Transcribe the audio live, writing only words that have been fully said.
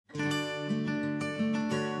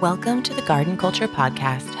Welcome to the Garden Culture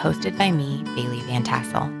Podcast, hosted by me, Bailey Van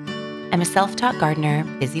Tassel. I'm a self-taught gardener,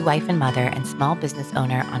 busy wife and mother, and small business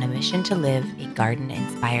owner on a mission to live a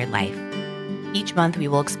garden-inspired life. Each month, we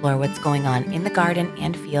will explore what's going on in the garden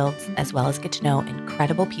and fields, as well as get to know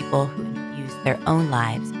incredible people who infuse their own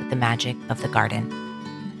lives with the magic of the garden.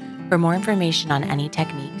 For more information on any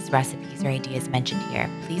techniques, recipes, or ideas mentioned here,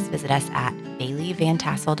 please visit us at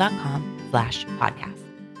baileyvantassel.com/podcast.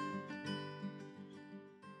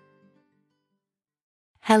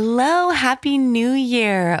 Hello, Happy New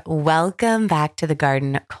Year. Welcome back to the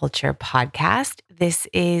Garden Culture Podcast. This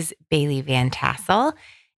is Bailey Van Tassel,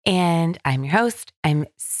 and I'm your host. I'm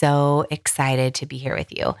so excited to be here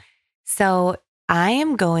with you. So I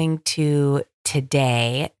am going to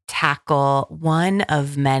today tackle one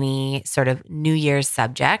of many sort of New Year's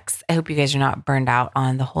subjects. I hope you guys are not burned out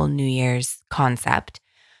on the whole New Year's concept,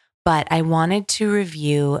 but I wanted to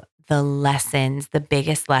review the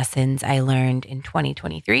biggest lessons I learned in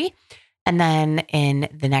 2023. And then in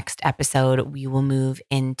the next episode, we will move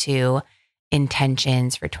into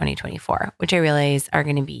intentions for 2024, which I realize are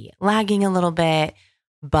going to be lagging a little bit,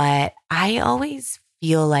 but I always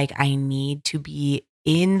feel like I need to be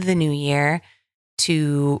in the new year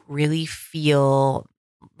to really feel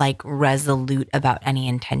like resolute about any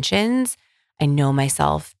intentions. I know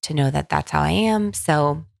myself to know that that's how I am.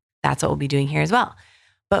 So that's what we'll be doing here as well.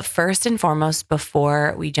 But first and foremost,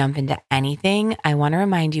 before we jump into anything, I want to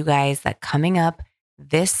remind you guys that coming up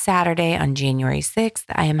this Saturday on January 6th,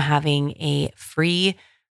 I am having a free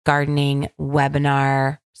gardening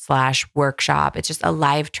webinar/workshop. It's just a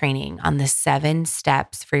live training on the 7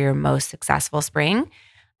 steps for your most successful spring.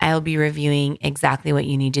 I'll be reviewing exactly what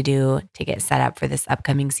you need to do to get set up for this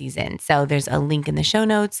upcoming season. So there's a link in the show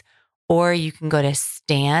notes, or you can go to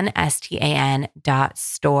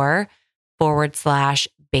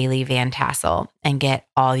stan.store/Bailey Van Tassel and get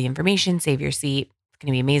all the information, save your seat. It's going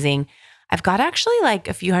to be amazing. I've got actually like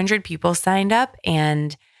a few hundred people signed up,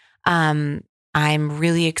 and I'm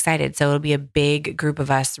really excited. So it'll be a big group of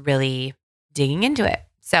us really digging into it.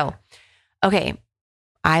 So, okay,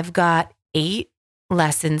 I've got 8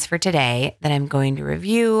 lessons for today that I'm going to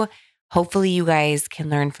review. Hopefully you guys can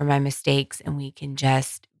learn from my mistakes and we can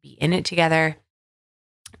just be in it together.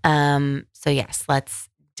 So yes, let's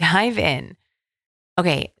dive in.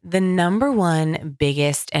 Okay, the number one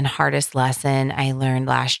biggest and hardest lesson I learned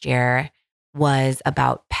last year was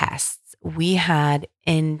about pests. We had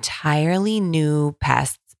entirely new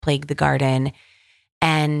pests plague the garden.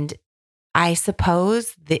 And I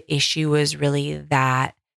suppose the issue was really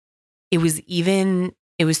that it was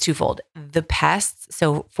twofold. The pests,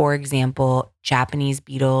 so for example, Japanese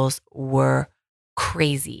beetles were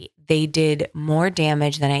crazy. They did more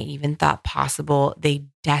damage than I even thought possible. They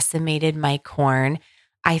decimated my corn.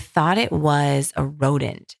 I thought it was a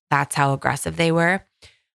rodent. That's how aggressive they were.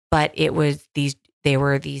 But they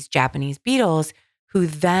were these Japanese beetles who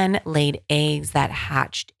then laid eggs that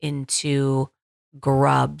hatched into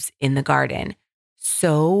grubs in the garden.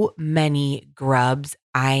 So many grubs.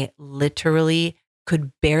 I literally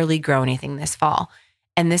could barely grow anything this fall.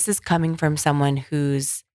 And this is coming from someone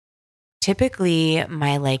who's typically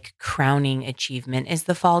my like crowning achievement is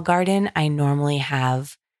the fall garden. I normally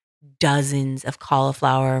have dozens of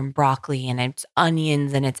cauliflower and broccoli, and it's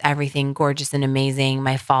onions, and it's everything gorgeous and amazing.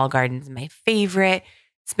 My fall garden is my favorite.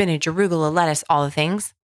 Spinach, arugula, lettuce, all the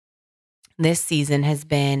things. This season has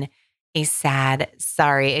been a sad,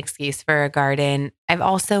 sorry excuse for a garden. I've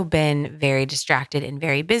also been very distracted and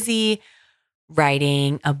very busy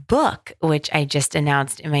writing a book, which I just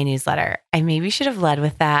announced in my newsletter. I maybe should have led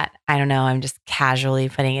with that. I don't know. I'm just casually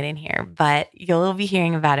putting it in here, but you'll be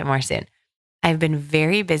hearing about it more soon. I've been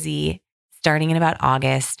very busy starting in about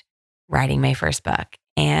August, writing my first book.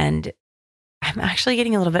 And I'm actually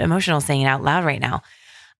getting a little bit emotional saying it out loud right now.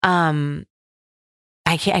 I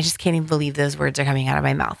just can't even believe those words are coming out of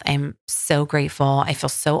my mouth. I'm so grateful. I feel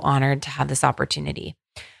so honored to have this opportunity.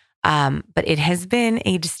 But it has been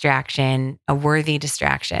a distraction, a worthy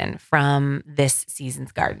distraction from this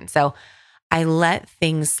season's garden. So I let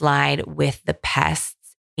things slide with the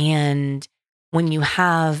pests. And when you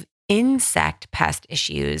have insect pest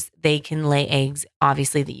issues, they can lay eggs,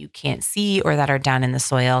 obviously, that you can't see or that are down in the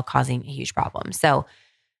soil, causing a huge problem. So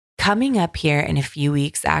coming up here in a few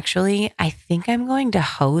weeks, actually, I think I'm going to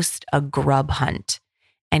host a grub hunt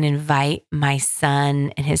and invite my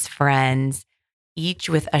son and his friends, each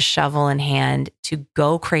with a shovel in hand, to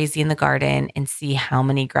go crazy in the garden and see how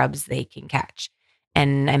many grubs they can catch.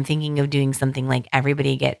 And I'm thinking of doing something like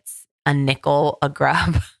everybody gets a nickel a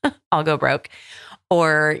grub. I'll go broke.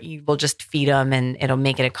 Or you will just feed them and it'll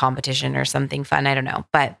make it a competition or something fun. I don't know.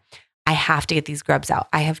 But I have to get these grubs out.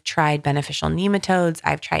 I have tried beneficial nematodes.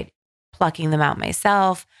 I've tried plucking them out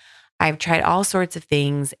myself. I've tried all sorts of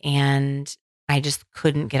things and I just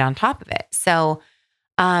couldn't get on top of it. So,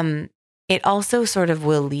 um, it also sort of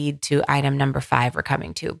will lead to item number 5 we're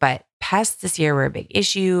coming to, but pests this year were a big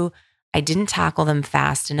issue. I didn't tackle them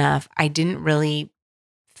fast enough. I didn't really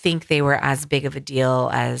think they were as big of a deal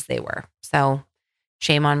as they were. So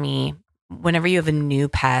shame on me. Whenever you have a new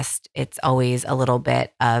pest, it's always a little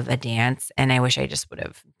bit of a dance. And I wish I just would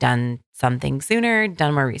have done something sooner,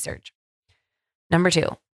 done more research. Number 2,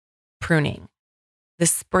 pruning. The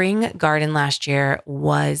spring garden last year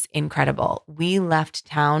was incredible. We left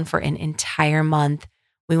town for an entire month.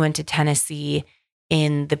 We went to Tennessee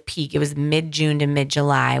in the peak. It was mid-June to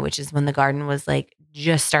mid-July, which is when the garden was like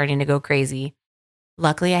just starting to go crazy.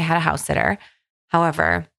 Luckily, I had a house sitter.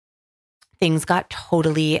 However, things got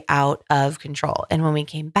totally out of control. And when we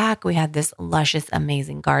came back, we had this luscious,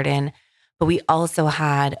 amazing garden, but we also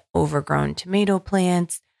had overgrown tomato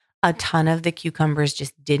plants. A ton of the cucumbers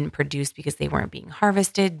just didn't produce because they weren't being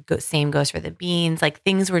harvested. Same goes for the beans. Like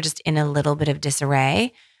things were just in a little bit of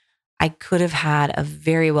disarray. I could have had a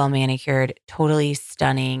very well manicured, totally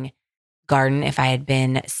stunning garden if I had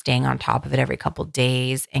been staying on top of it every couple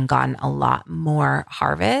days and gotten a lot more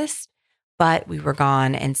harvest, but we were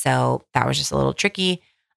gone. And so that was just a little tricky.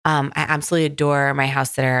 I absolutely adore my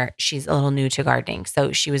house sitter. She's a little new to gardening.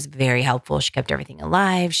 So she was very helpful. She kept everything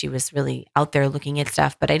alive. She was really out there looking at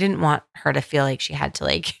stuff, but I didn't want her to feel like she had to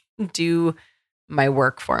like do my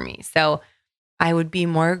work for me. So I would be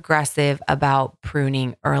more aggressive about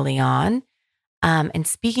pruning early on. And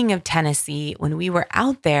speaking of Tennessee, when we were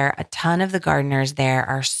out there, a ton of the gardeners there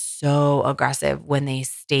are so aggressive when they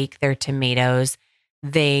stake their tomatoes.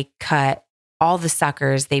 They cut all the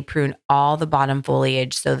suckers, they prune all the bottom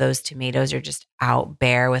foliage. So those tomatoes are just out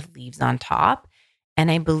bare with leaves on top.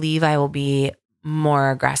 And I believe I will be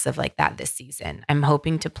more aggressive like that this season. I'm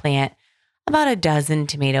hoping to plant about a dozen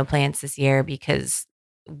tomato plants this year because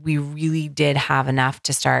we really did have enough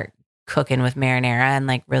to start cooking with marinara and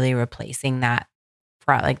like really replacing that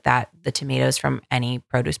the tomatoes from any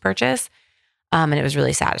produce purchase. And it was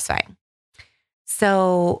really satisfying.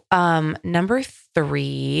 So, number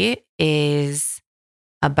 3 is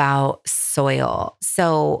about soil.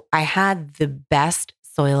 So I had the best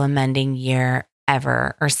soil amending year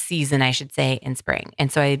ever, or season, I should say, in spring.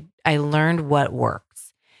 And so I learned what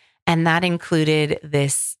works. And that included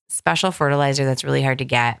this special fertilizer that's really hard to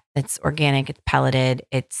get. It's organic, it's pelleted,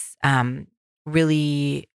 it's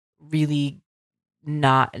really, really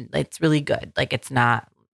not, it's really good. Like it's not,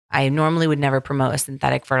 I normally would never promote a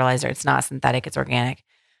synthetic fertilizer. It's not synthetic, it's organic.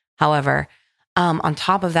 However, on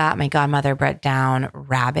top of that, my godmother brought down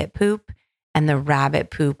rabbit poop, and the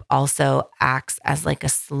rabbit poop also acts as like a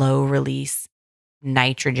slow release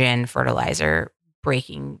nitrogen fertilizer,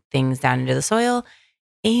 breaking things down into the soil.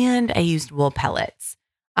 And I used wool pellets,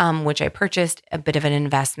 which I purchased, a bit of an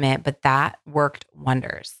investment, but that worked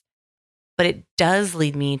wonders. But it does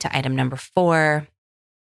lead me to item number 4,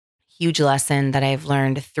 huge lesson that I've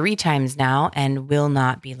learned 3 times now and will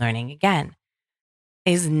not be learning again,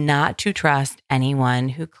 is not to trust anyone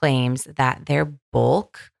who claims that their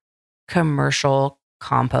bulk commercial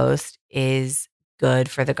compost is good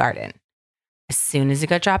for the garden. As soon as it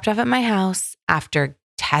got dropped off at my house, after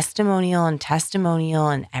testimonial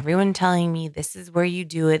and everyone telling me this is where you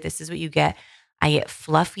do it, this is what you get, I get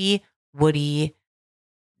fluffy, woody,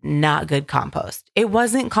 not good compost. It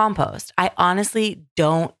wasn't compost. I honestly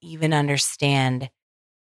don't even understand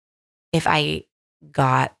if I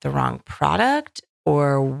got the wrong product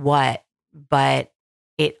or what, but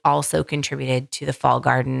it also contributed to the fall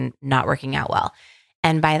garden not working out well.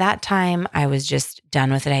 And by that time, I was just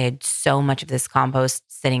done with it. I had so much of this compost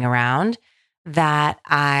sitting around that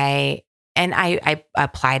I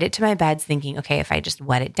applied it to my beds thinking, okay, if I just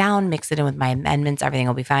wet it down, mix it in with my amendments, everything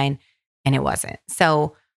will be fine. And it wasn't.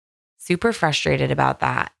 So super frustrated about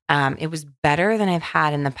that. It was better than I've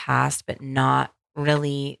had in the past, but not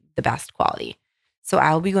really the best quality. So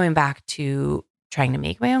I will be going back to trying to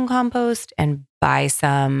make my own compost and buy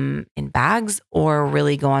some in bags, or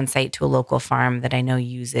really go on site to a local farm that I know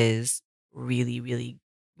uses really, really,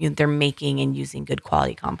 they're making and using good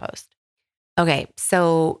quality compost. Okay,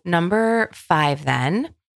 so number 5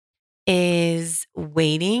 then is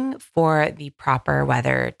waiting for the proper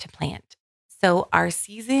weather to plant. So our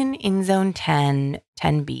season in zone 10,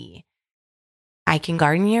 10B, I can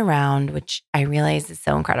garden year round, which I realize is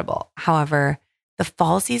so incredible. However, the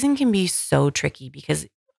fall season can be so tricky because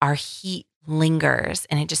our heat lingers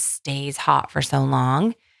and it just stays hot for so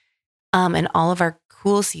long. And all of our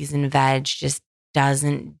cool season veg just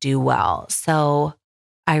doesn't do well. So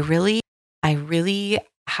I really, I really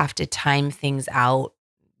have to time things out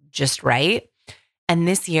just right. And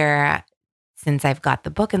this year, since I've got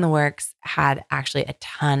the book in the works, had actually a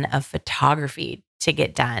ton of photography to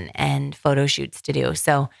get done and photo shoots to do.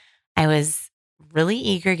 So I was really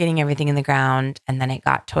eager getting everything in the ground. And then it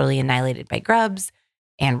got totally annihilated by grubs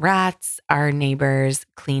and rats. Our neighbors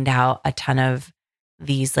cleaned out a ton of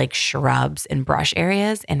these like shrubs and brush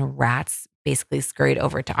areas, and rats basically scurried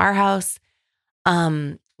over to our house.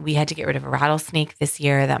 We had to get rid of a rattlesnake this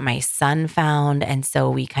year that my son found. And so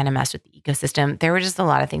we kind of messed with the ecosystem. There were just a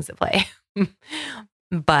lot of things at play.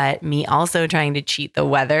 But me also trying to cheat the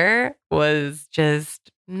weather was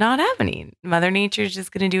just not happening. Mother Nature's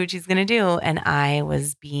just going to do what she's going to do. And I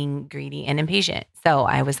was being greedy and impatient. So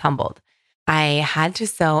I was humbled. I had to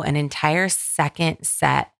sow an entire second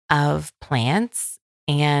set of plants,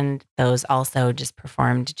 and those also just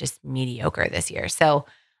performed just mediocre this year. So,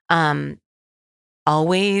 um,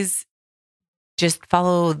 always just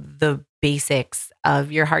follow the basics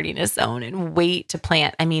of your hardiness zone and wait to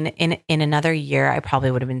plant. I mean, in another year, I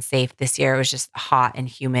probably would have been safe. This year it was just hot and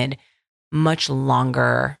humid, much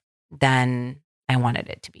longer than I wanted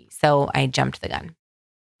it to be. So I jumped the gun.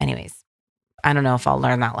 Anyways, I don't know if I'll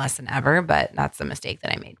learn that lesson ever, but that's the mistake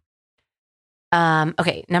that I made.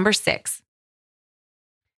 Okay, number 6,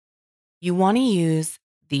 you want to use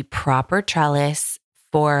the proper trellis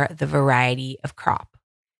for the variety of crop.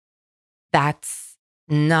 That's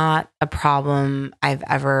not a problem I've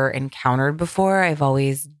ever encountered before. I've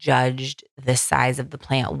always judged the size of the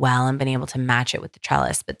plant well and been able to match it with the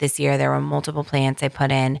trellis. But this year, there were multiple plants I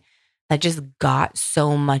put in that just got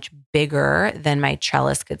so much bigger than my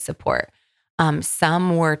trellis could support.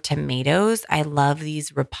 Some were tomatoes. I love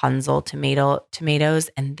these Rapunzel tomatoes,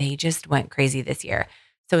 and they just went crazy this year.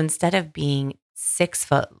 So instead of being 6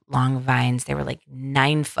 foot long vines, they were like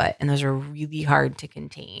 9 foot, and those are really hard to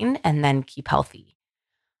contain and then keep healthy.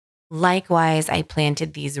 Likewise, I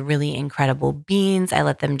planted these really incredible beans. I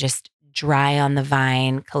let them just dry on the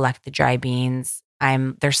vine, collect the dry beans.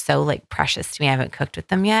 They're so like precious to me. I haven't cooked with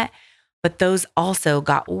them yet, but those also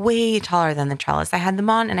got way taller than the trellis I had them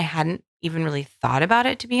on, and I hadn't even really thought about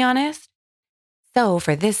it, to be honest. So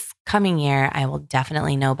for this coming year, I will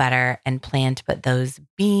definitely know better and plan to put those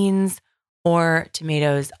beans or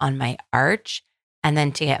tomatoes on my arch, and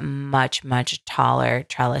then to get much, much taller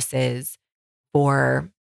trellises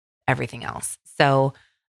for everything else. So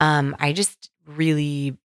I just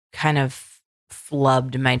really kind of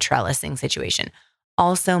flubbed my trellising situation.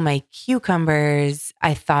 Also, my cucumbers,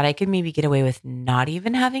 I thought I could maybe get away with not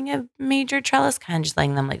even having a major trellis, kind of just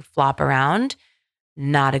letting them like flop around.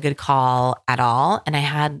 Not a good call at all. And I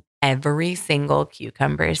had every single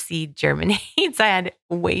cucumber seed germinate. So I had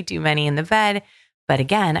way too many in the bed. But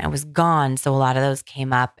again, I was gone. So a lot of those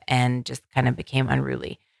came up and just kind of became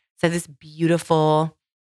unruly. So this beautiful,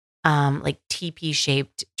 like TP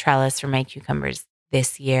shaped trellis for my cucumbers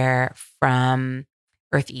this year from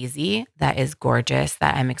Earth Easy. That is gorgeous,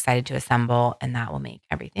 that I'm excited to assemble, and that will make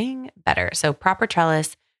everything better. So proper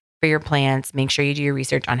trellis for your plants. Make sure you do your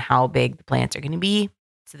research on how big the plants are going to be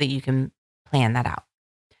so that you can plan that out.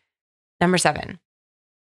 Number 7,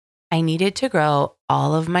 I needed to grow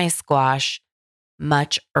all of my squash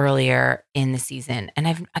much earlier in the season. And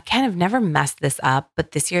I kind of never messed this up,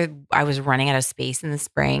 but this year I was running out of space in the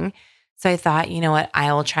spring. So I thought, you know what,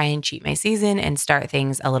 I will try and cheat my season and start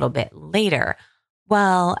things a little bit later.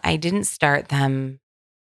 Well, I didn't start them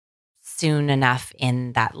soon enough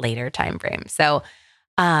in that later time frame. So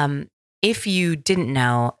um, if you didn't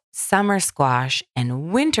know, summer squash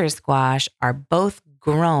and winter squash are both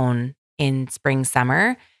grown in spring,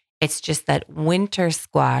 summer. It's just that winter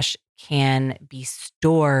squash can be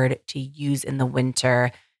stored to use in the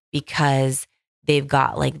winter because they've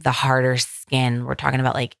got like the harder skin. We're talking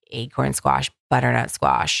about like acorn squash, butternut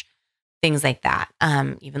squash, things like that.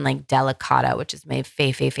 Even like delicata, which is my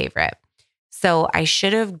favorite. So I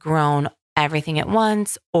should have grown everything at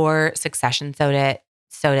once or succession sowed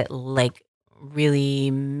it like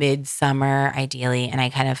really midsummer ideally. And I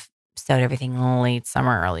kind of sowed everything late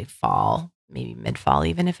summer, early fall, maybe mid fall,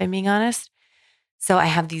 even if I'm being honest. So I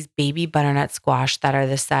have these baby butternut squash that are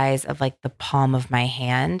the size of like the palm of my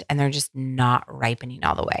hand, and they're just not ripening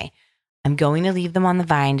all the way. I'm going to leave them on the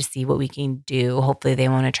vine to see what we can do. Hopefully they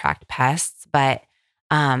won't attract pests, but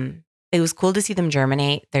it was cool to see them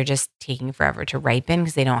germinate. They're just taking forever to ripen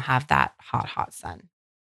because they don't have that hot sun.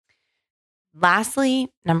 Lastly,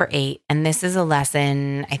 number 8, and this is a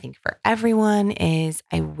lesson I think for everyone, is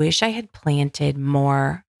I wish I had planted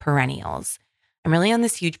more perennials. I'm really on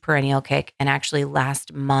this huge perennial kick. And actually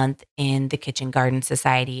last month in the Kitchen Garden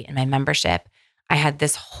Society in my membership, I had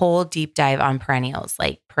this whole deep dive on perennials,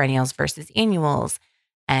 like perennials versus annuals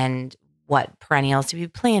and what perennials to be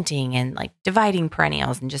planting and like dividing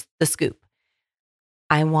perennials and just the scoop.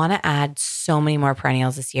 I want to add so many more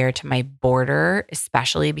perennials this year to my border,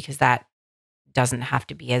 especially because that doesn't have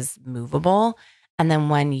to be as movable. And then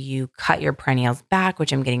when you cut your perennials back,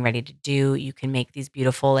 which I'm getting ready to do, you can make these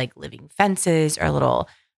beautiful like living fences or little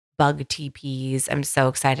bug teepees. I'm so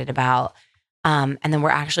excited about. And then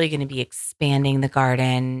we're actually going to be expanding the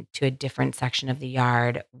garden to a different section of the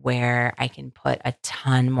yard where I can put a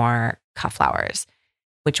ton more cut flowers,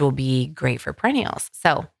 which will be great for perennials.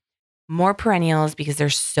 So more perennials because they're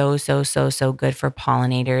so good for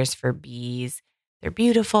pollinators, for bees. They're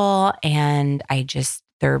beautiful and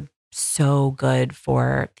they're so good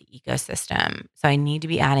for the ecosystem. So I need to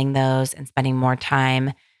be adding those and spending more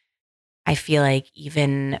time. I feel like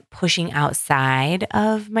even pushing outside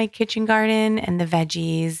of my kitchen garden and the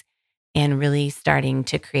veggies and really starting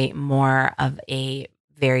to create more of a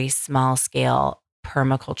very small scale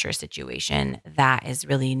permaculture situation that is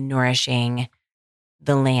really nourishing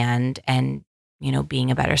the land and,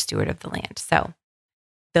 being a better steward of the land. So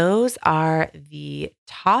those are the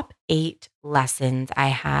top 8 lessons I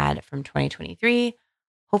had from 2023.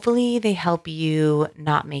 Hopefully they help you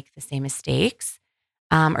not make the same mistakes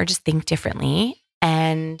or just think differently.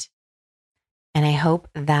 And I hope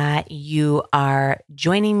that you are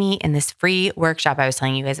joining me in this free workshop I was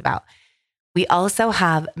telling you guys about. We also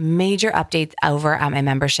have major updates over at my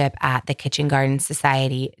membership at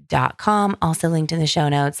thekitchengardensociety.com, also linked in the show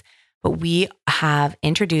notes. But we have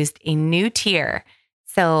introduced a new tier.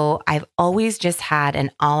 So I've always just had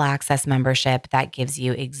an all access membership that gives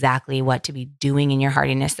you exactly what to be doing in your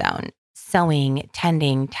hardiness zone: sowing,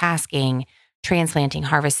 tending, tasking, transplanting,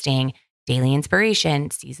 harvesting, daily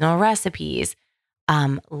inspiration, seasonal recipes,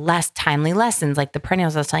 less timely lessons like the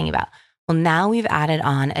perennials I was telling you about. Well, now we've added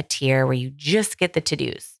on a tier where you just get the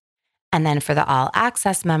to-dos. And then for the all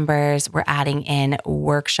access members, we're adding in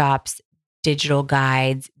workshops, digital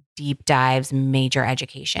guides, deep dives, major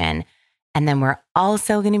education. And then we're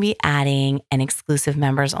also going to be adding an exclusive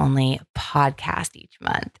members only podcast each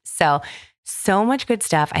month. So much good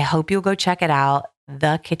stuff. I hope you'll go check it out.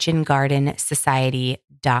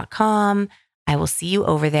 thekitchengardensociety.com. I will see you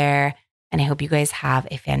over there. And I hope you guys have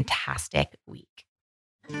a fantastic week.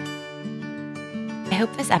 I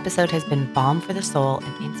hope this episode has been balm for the soul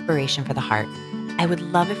and inspiration for the heart. I would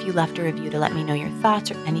love if you left a review to let me know your thoughts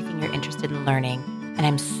or anything you're interested in learning. And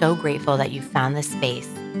I'm so grateful that you found this space.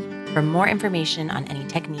 For more information on any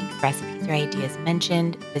techniques, recipes, or ideas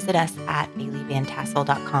mentioned, visit us at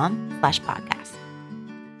baileyvantassel.com/podcast.